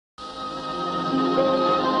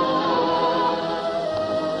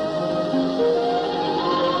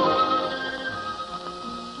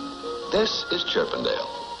This is Chirpendale,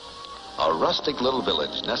 a rustic little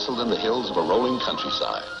village nestled in the hills of a rolling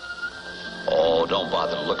countryside. Oh, don't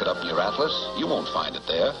bother to look it up in your atlas. You won't find it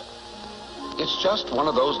there. It's just one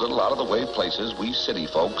of those little out-of-the-way places we city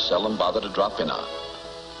folks seldom bother to drop in on.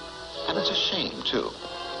 And it's a shame, too.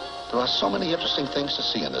 There are so many interesting things to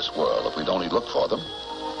see in this world if we'd only look for them.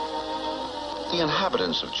 The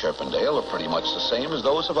inhabitants of Chirpendale are pretty much the same as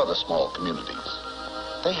those of other small communities.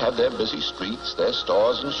 They have their busy streets, their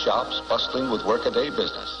stores and shops bustling with workaday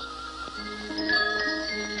business.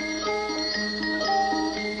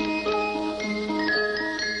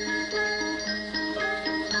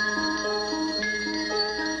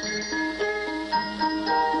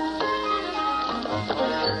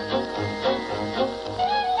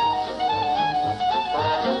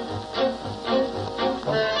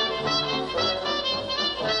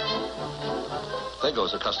 There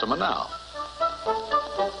goes a customer now.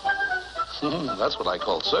 That's what I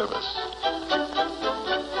call service.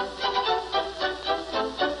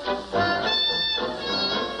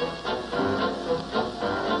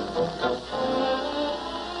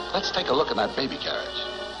 Let's take a look at that baby carriage.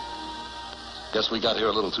 Guess we got here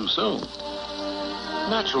a little too soon.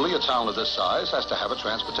 Naturally, a town of this size has to have a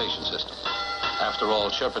transportation system. After all,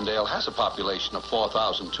 Chirpendale has a population of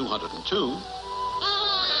 4,202.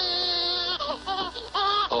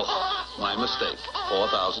 My mistake,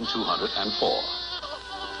 4,204.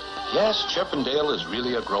 Yes, Chirpendale is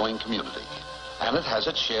really a growing community, and it has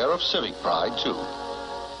its share of civic pride, too.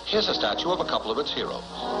 Here's a statue of a couple of its heroes.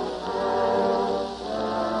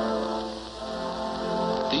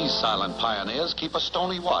 These silent pioneers keep a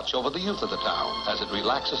stony watch over the youth of the town as it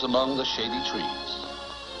relaxes among the shady trees.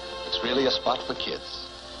 It's really a spot for kids,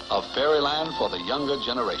 a fairyland for the younger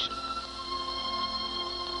generation.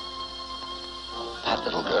 That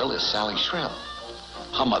little girl is Sally Shrill.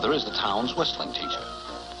 Her mother is the town's whistling teacher.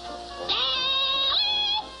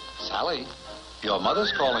 Sally, your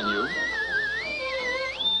mother's calling you.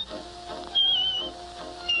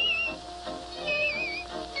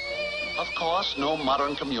 Of course, no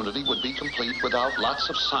modern community would be complete without lots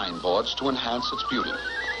of signboards to enhance its beauty.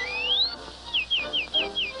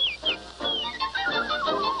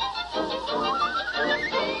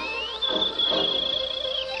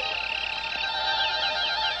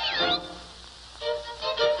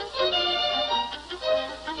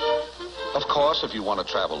 Of course, if you want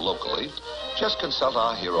to travel locally, just consult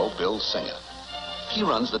our hero, Bill Singer. He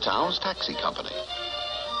runs the town's taxi company.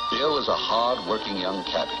 Bill is a hard-working young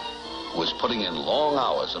cabbie who is putting in long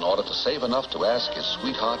hours in order to save enough to ask his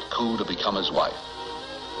sweetheart, Coo, to become his wife.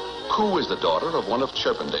 Coo is the daughter of one of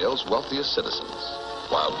Chirpendale's wealthiest citizens,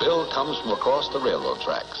 while Bill comes from across the railroad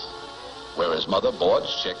tracks, where his mother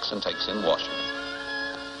boards chicks and takes in washing.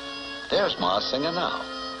 There's Ma Singer now.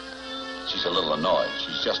 She's a little annoyed.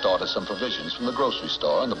 She's just ordered some provisions from the grocery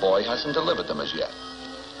store, and the boy hasn't delivered them as yet.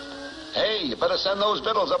 Hey, you better send those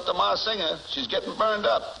victuals up to Ma Singer. She's getting burned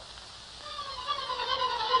up.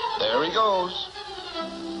 There he goes.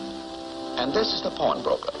 And this is the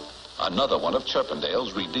pawnbroker, another one of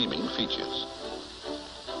Chirpendale's redeeming features.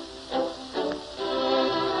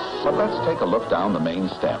 But let's take a look down the main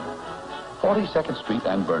stem, 42nd Street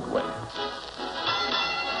and Birdway.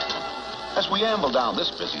 As we amble down this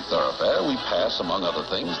busy thoroughfare, we pass, among other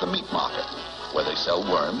things, the meat market, where they sell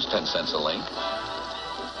worms, 10 cents a link.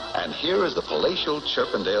 And here is the palatial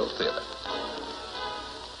Chirpendale Theater.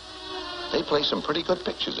 They play some pretty good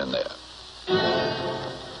pictures in there.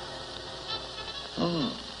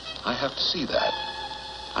 I have to see that.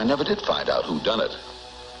 I never did find out who done it.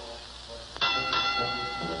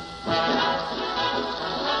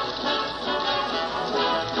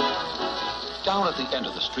 Down at the end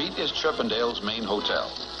of the street is Chirpendale's main hotel,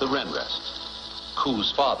 the Wren Rest.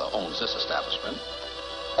 Coo's father owns this establishment.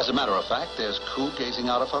 As a matter of fact, there's Coo gazing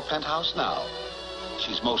out of her penthouse now.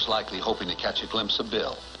 She's most likely hoping to catch a glimpse of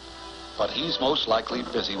Bill. But he's most likely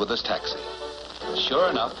busy with his taxi. Sure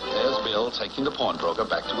enough, there's Bill taking the pawnbroker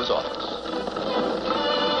back to his office.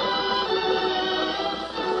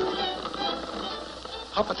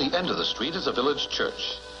 Up at the end of the street is a village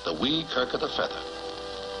church, the Wee Kirk of the Feather.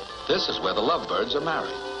 This is where the lovebirds are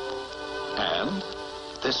married. And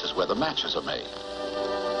this is where the matches are made.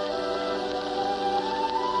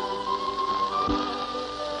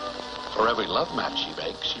 For every love match she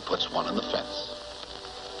makes, she puts one in the fence.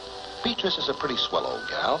 Beatrice is a pretty swell old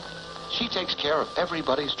gal. She takes care of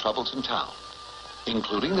everybody's troubles in town,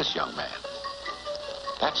 including this young man.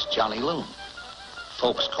 That's Johnny Loon.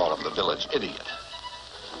 Folks call him the village idiot.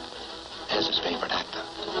 There's his favorite actor.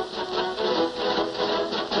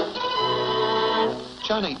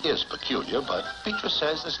 Johnny is peculiar, but Beatrice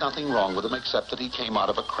says there's nothing wrong with him except that he came out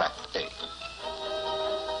of a cracked egg.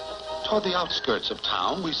 Toward the outskirts of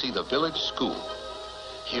town, we see the village school.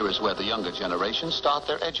 Here is where the younger generation start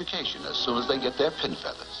their education as soon as they get their pin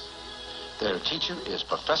feathers. Their teacher is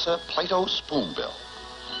Professor Plato Spoonbill.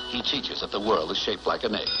 He teaches that the world is shaped like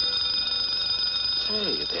an egg.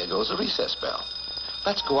 Say, there goes the recess bell.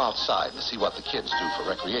 Let's go outside and see what the kids do for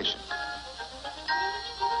recreation.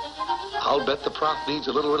 I'll bet the prof needs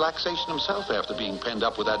a little relaxation himself after being penned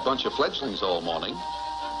up with that bunch of fledglings all morning.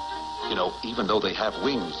 You know, even though they have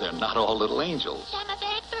wings, they're not all little angels. Yeah, my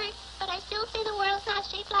back hurts, but I still say the world's not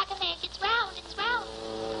shaped like an egg. It's round, it's round.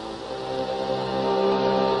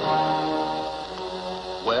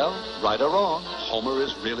 Well, right or wrong, Homer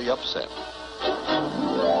is really upset.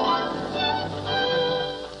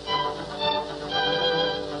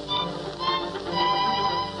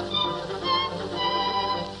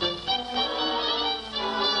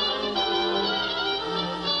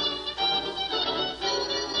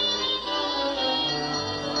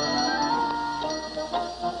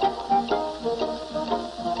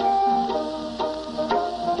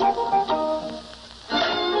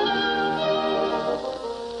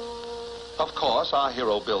 Of course, our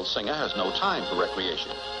hero, Bill Singer, has no time for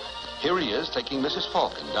recreation. Here he is taking Mrs.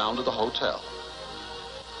 Falcon down to the hotel.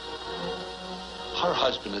 Her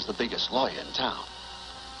husband is the biggest lawyer in town.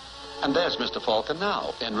 And there's Mr. Falcon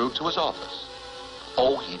now, en route to his office.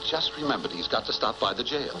 Oh, he just remembered he's got to stop by the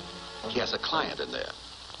jail. He has a client in there.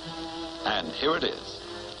 And here it is.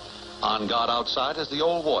 On guard outside is the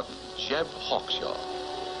old warden, Jeb Hawkshaw.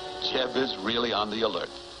 Jeb is really on the alert.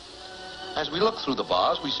 As we look through the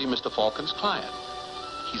bars, we see Mr. Falcon's client.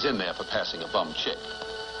 He's in there for passing a bum chick.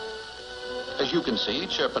 As you can see,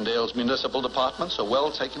 Chirpendale's municipal departments are well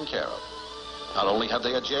taken care of. Not only have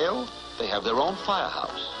they a jail, they have their own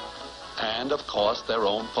firehouse. And, of course, their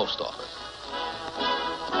own post office.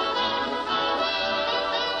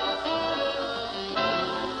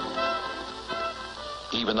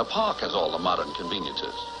 Even the park has all the modern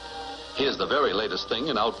conveniences. Here's the very latest thing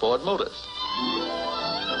in outboard motors.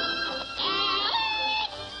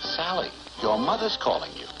 Sally, your mother's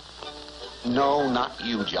calling you. No, not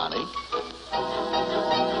you, Johnny.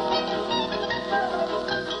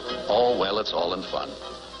 Oh, well, it's all in fun.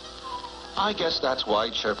 I guess that's why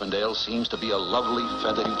Chirpendale seems to be a lovely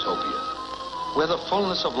feather utopia, where the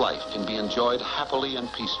fullness of life can be enjoyed happily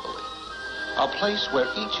and peacefully. A place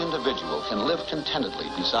where each individual can live contentedly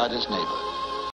beside his neighbor.